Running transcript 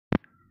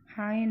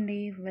Hi అండి,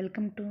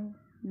 welcome to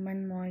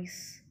Mann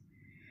voice.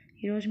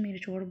 ఈరోజు మీరు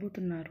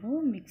చూడబోతున్నారు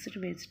మిక్స్డ్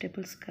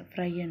వెజిటేబుల్స్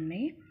ఫ్రై అండి.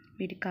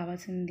 వీటికి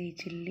కావాల్సింది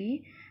chilli,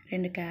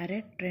 2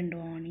 carrot,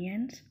 2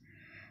 onions,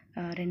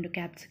 2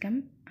 capsicum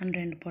and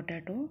 2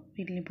 potato.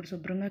 వీటిని ఇప్పుడు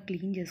శుభ్రంగా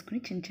క్లీన్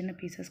చేసుకుని చిన్న చిన్న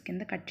పీసెస్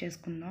కింద కట్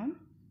చేసుకుందాం.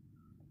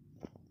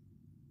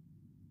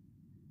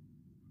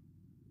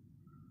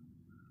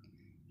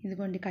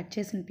 ఇదిగోండి కట్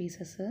చేసిన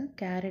పీసెస్.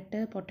 క్యారెట్,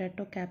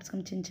 పొటాటో, క్యాప్సికమ్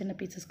చిన్న చిన్న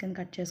పీసెస్ కింద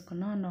కట్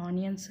చేసుకున్నాం. అండ్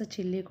ఆనియన్స్,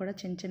 చిల్లీ కూడా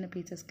చిన్న చిన్న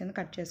పీసెస్ కింద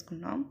కట్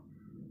చేసుకున్నాం.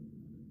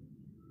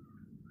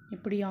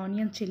 ఇప్పుడు ఈ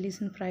ఆనియన్స్,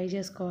 చిల్లీస్ని ఫ్రై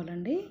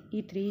చేసుకోవాలండి.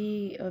 ఈ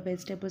 3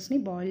 వెజిటేబుల్స్ని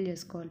బాయిల్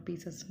చేసుకోవాలి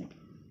పీసెస్ని.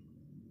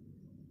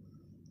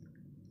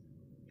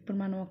 ఇప్పుడు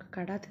మనం ఒక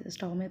కడాయి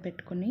స్టవ్ మీద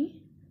పెట్టుకొని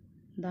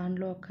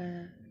దానిలో ఒక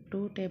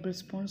 2 టేబుల్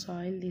స్పూన్స్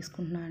ఆయిల్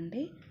తీసుకుంటున్నాం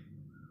అండి.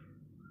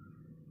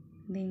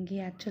 దీనికి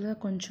యాక్చువల్గా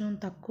కొంచెం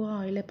తక్కువ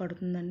ఆయిలే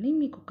పడుతుందండి.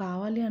 మీకు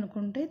కావాలి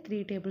అనుకుంటే 3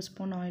 టేబుల్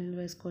స్పూన్ ఆయిల్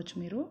వేసుకోవచ్చు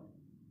మీరు.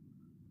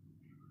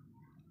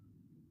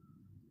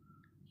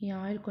 ఈ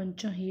ఆయిల్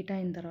కొంచెం హీట్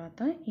అయిన తర్వాత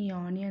ఈ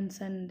ఆనియన్స్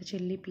అండ్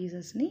చిల్లీ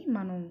పీసెస్ని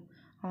మనం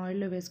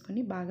ఆయిల్లో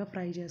వేసుకొని బాగా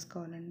ఫ్రై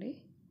చేసుకోవాలండి.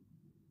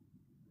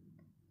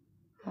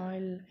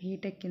 Oil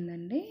heat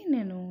ఎక్కిందండి.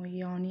 నేను ఈ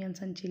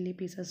ఆనియన్స్ అండ్ చిల్లీ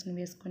పీసెస్ని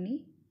వేసుకొని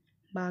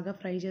బాగా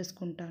ఫ్రై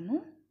చేసుకుంటాను.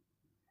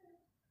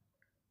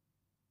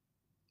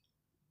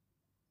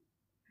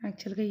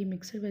 యాక్చువల్గా ఈ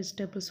మిక్స్డ్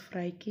వెజిటేబుల్స్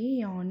ఫ్రైకి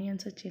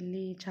ఆనియన్స్,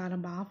 చిల్లీ చాలా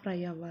బాగా ఫ్రై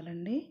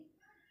అవ్వాలండి.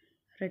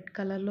 రెడ్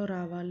కలర్లో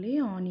రావాలి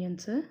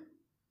ఆనియన్స్.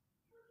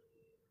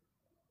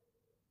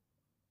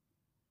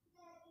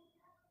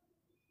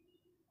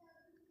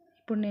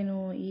 ఇప్పుడు నేను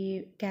ఈ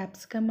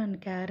క్యాప్సికమ్ అండ్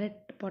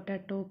క్యారెట్,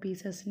 పొటాటో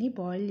పీసెస్ని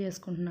బాయిల్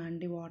చేసుకుంటున్నాను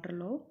అండి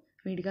వాటర్లో,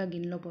 విడిగా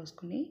గిన్నెలో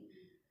పోసుకుని.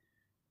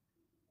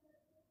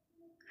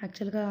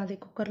 యాక్చువల్గా అది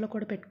కుక్కర్లో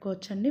కూడా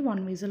పెట్టుకోవచ్చండి,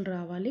 1 విజిల్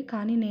రావాలి.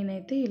 కానీ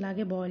నేనైతే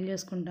ఇలాగే బాయిల్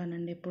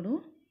చేసుకుంటానండి ఎప్పుడు.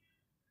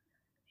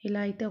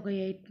 ఇలా అయితే ఒక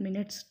 8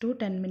 minutes to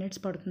 10 minutes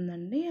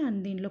పడుతుందండి. అండ్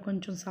దీంట్లో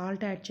కొంచెం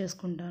సాల్ట్ యాడ్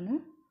చేసుకుంటాను.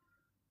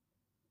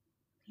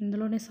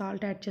 ఇందులోనే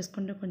సాల్ట్ యాడ్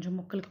చేసుకుంటే కొంచెం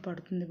ముక్కలకి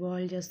పడుతుంది,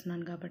 బాయిల్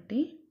చేస్తున్నాను కాబట్టి.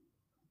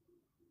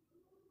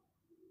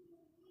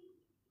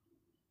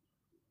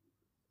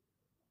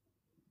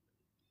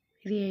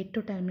 ఇది 8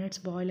 to 10 minutes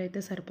బాయిల్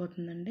అయితే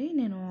సరిపోతుందండి.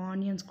 నేను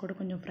ఆనియన్స్ కూడా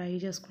కొంచెం ఫ్రై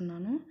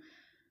చేసుకున్నాను.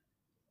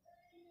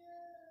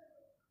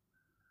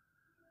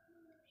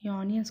 ఈ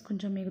ఆనియన్స్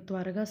కొంచెం మీకు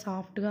త్వరగా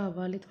సాఫ్ట్గా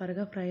అవ్వాలి,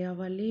 త్వరగా ఫ్రై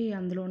అవ్వాలి,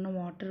 అందులో ఉన్న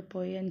వాటర్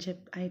పోయి అని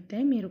అయితే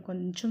మీరు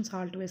కొంచెం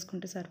సాల్ట్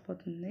వేసుకుంటే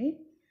సరిపోతుంది.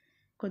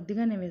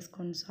 కొద్దిగానే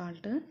వేసుకోండి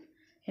సాల్ట్,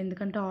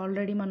 ఎందుకంటే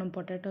ఆల్రెడీ మనం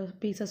పొటాటో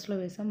పీసెస్లో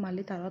వేసాం,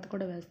 మళ్ళీ తర్వాత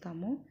కూడా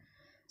వేస్తాము.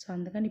 సో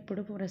అందుకని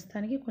ఇప్పుడు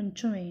ప్రస్తుతానికి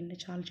కొంచెం వేయండి,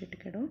 చాలు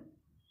చిటికెడు.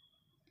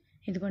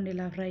 ఇదిగోండి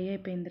ఇలా ఫ్రై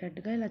అయిపోయింది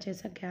రెడ్గా. ఇలా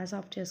చేసాక గ్యాస్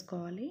ఆఫ్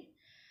చేసుకోవాలి.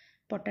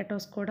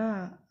 పొటాటోస్ కూడా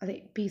అదే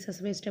పీసెస్,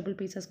 వెజిటేబుల్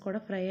పీసెస్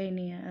కూడా ఫ్రై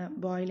అయినాయి,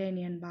 బాయిల్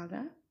అయినాయి అని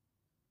బాగా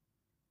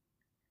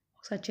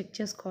ఒకసారి చెక్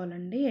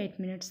చేసుకోవాలండి 8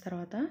 minutes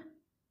తర్వాత.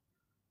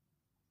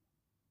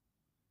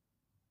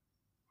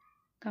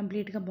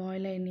 కంప్లీట్గా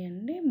బాయిల్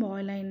అయినాయండి.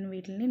 బాయిల్ అయిన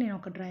వీటిని నేను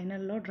ఒక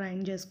డ్రైనర్లో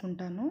డ్రైన్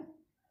చేసుకుంటాను.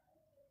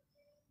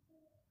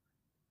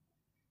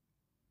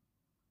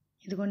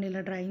 ఇదిగోండి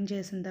ఇలా డ్రైన్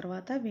చేసిన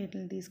తర్వాత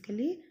వీటిని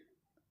తీసుకెళ్ళి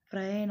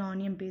ఫ్రై అయిన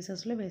ఆనియన్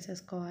పీసెస్లో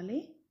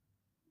వేసేసుకోవాలి.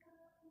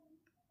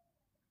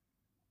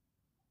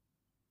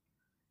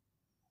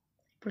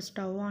 ఇప్పుడు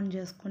స్టవ్ ఆన్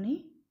చేసుకుని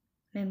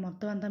నేను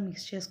మొత్తం అంతా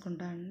మిక్స్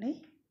చేసుకుంటానండి.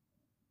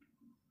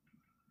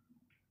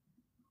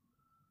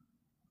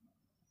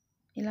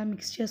 ఇలా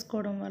మిక్స్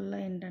చేసుకోవడం వల్ల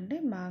ఏంటంటే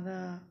బాగా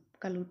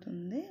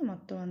కలుగుతుంది,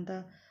 మొత్తం అంతా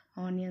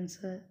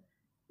ఆనియన్స్,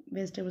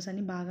 వెజిటేబుల్స్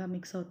అన్నీ బాగా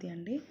మిక్స్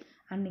అవుతాయండి.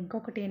 అండ్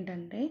ఇంకొకటి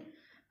ఏంటంటే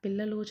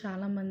పిల్లలు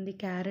చాలామంది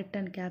క్యారెట్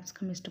అండ్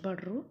క్యాప్సికమ్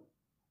ఇష్టపడరు.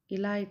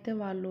 ఇలా అయితే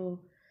వాళ్ళు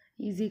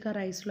ఈజీగా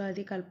రైస్లో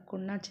అది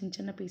కలుపుకున్న చిన్న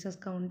చిన్న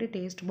పీసెస్గా ఉండి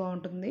టేస్ట్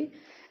బాగుంటుంది.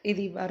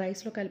 ఇది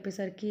రైస్లో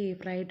కలిపేసరికి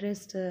ఫ్రైడ్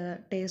రైస్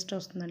టేస్ట్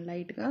వస్తుందండి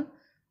లైట్గా.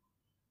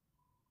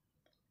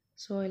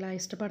 సో ఇలా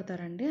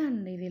ఇష్టపడతారండి.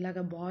 అండ్ ఇది ఇలాగ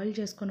బాయిల్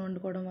చేసుకొని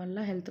వండుకోవడం వల్ల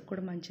హెల్త్కి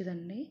కూడా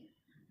మంచిదండి.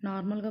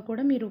 నార్మల్గా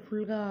కూడా మీరు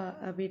ఫుల్గా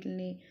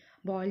వీటిని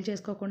బాయిల్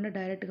చేసుకోకుండా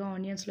డైరెక్ట్గా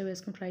ఆనియన్స్లో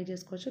వేసుకొని ఫ్రై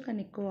చేసుకోవచ్చు, కానీ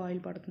ఎక్కువ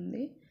ఆయిల్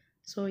పడుతుంది.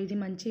 సో ఇది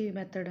మంచి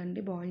మెథడ్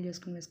అండి, బాయిల్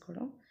చేసుకొని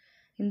వేసుకోవడం.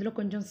 ఇందులో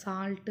కొంచెం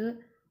సాల్ట్,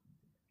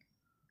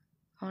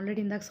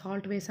 ఆల్రెడీ ఇందాక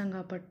సాల్ట్ వేసాం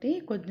కాబట్టి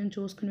కొంచెం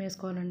చూసుకుని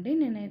వేసుకోవాలండి.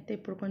 నేనైతే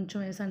ఇప్పుడు కొంచెం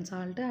వేసాను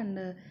సాల్ట్,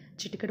 అండ్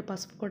చిటికెడు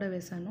పసుపు కూడా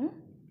వేసాను.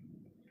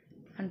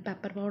 అండ్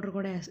పెప్పర్ పౌడర్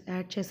కూడా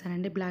యాడ్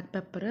చేశానండి, బ్లాక్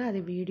పెప్పర్. అది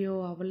వీడియో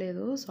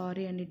అవ్వలేదు,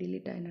 సారీ అండి,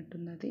 డిలీట్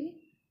అయినట్టుంది అది.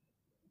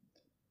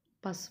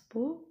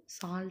 పసుపు,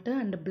 సాల్ట్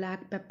అండ్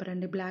బ్లాక్ పెప్పర్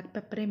అండి. బ్లాక్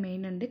పెప్పరే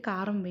మెయిన్ అండి,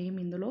 కారం వేయం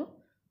ఇందులో,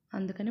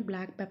 అందుకని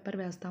బ్లాక్ పెప్పర్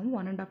వేస్తాము.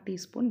 1.5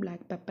 teaspoon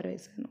బ్లాక్ పెప్పర్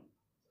వేసాను.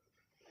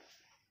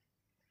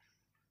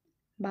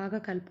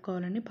 బాగా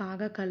కలుపుకోవాలండి.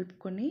 బాగా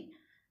కలుపుకొని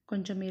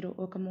కొంచెం మీరు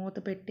ఒక మూత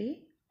పెట్టి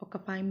ఒక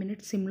 5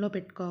 minutes సిమ్లో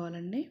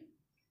పెట్టుకోవాలండి.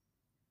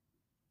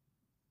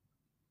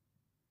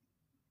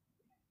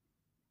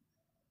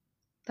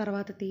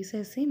 తర్వాత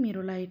తీసేసి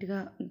మీరు లైట్గా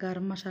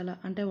గరం మసాలా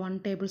అంటే 1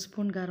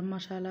 tablespoon గరం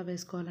మసాలా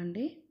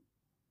వేసుకోవాలండి.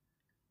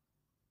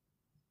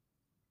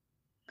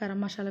 గరం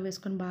మసాలా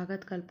వేసుకొని బాగా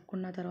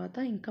కలుపుకున్న తర్వాత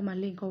ఇంకా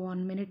మళ్ళీ ఇంకో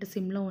 1 minute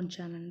సిమ్లో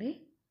ఉంచానండి.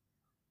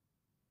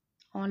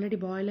 ఆల్రెడీ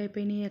బాయిల్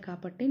అయిపోయినాయే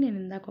కాబట్టి నేను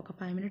ఇందాక ఒక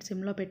 5 మినిట్స్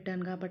సిమ్లో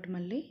పెట్టాను కాబట్టి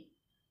మళ్ళీ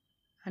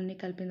అన్నీ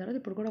కలిపిన తర్వాత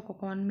ఇప్పుడు కూడా ఒక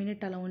 1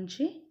 మినిట్ అలా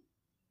ఉంచి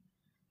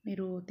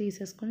మీరు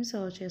తీసేసుకొని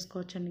సర్వ్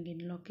చేసుకోవచ్చండి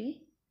గిన్నెలోకి.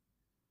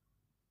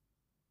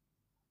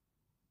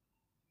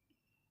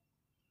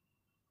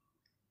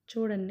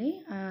 చూడండి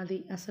అది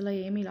అసలు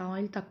ఏమి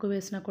ఆయిల్ తక్కువ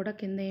వేసినా కూడా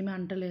కింద ఏమీ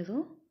అంటలేదు.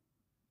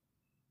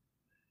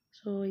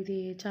 సో ఇది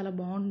చాలా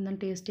బాగుంటుందని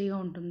టేస్టీగా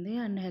ఉంటుంది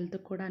అండ్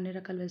హెల్త్కి కూడా అన్ని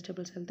రకాల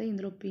వెజిటబుల్స్ వెళ్తాయి.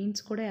 ఇందులో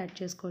బీన్స్ కూడా యాడ్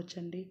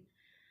చేసుకోవచ్చండి.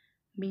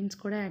 బీన్స్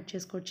కూడా యాడ్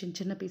చేసుకోవచ్చు చిన్న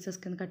చిన్న పీసెస్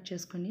కింద కట్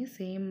చేసుకొని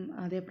సేమ్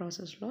అదే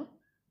ప్రాసెస్లో.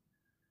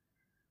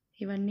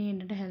 ఇవన్నీ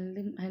ఏంటంటే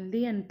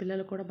హెల్దీ అండ్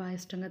పిల్లలు కూడా బాగా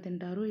ఇష్టంగా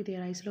తింటారు. ఇది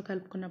రైస్లో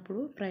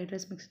కలుపుకున్నప్పుడు ఫ్రైడ్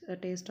రైస్ మిక్స్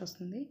టేస్ట్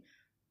వస్తుంది.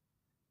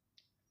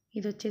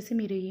 ఇది వచ్చేసి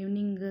మీరు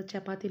ఈవినింగ్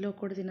చపాతీలో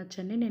కూడా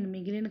తినొచ్చండి. నేను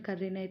మిగిలిన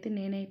కర్రీని అయితే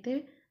నేనైతే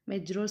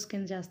వెజ్ రోల్స్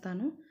కింద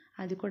చేస్తాను.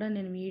 అది కూడా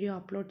నేను వీడియో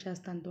అప్లోడ్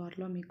చేస్తాను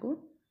త్వరలో మీకు.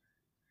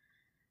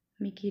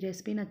 మీకు ఈ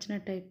రెసిపీ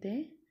నచ్చినట్టయితే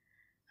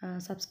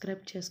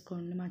సబ్స్క్రైబ్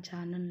చేసుకోండి మా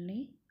ఛానల్ని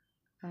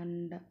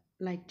అండ్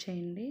లైక్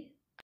చేయండి.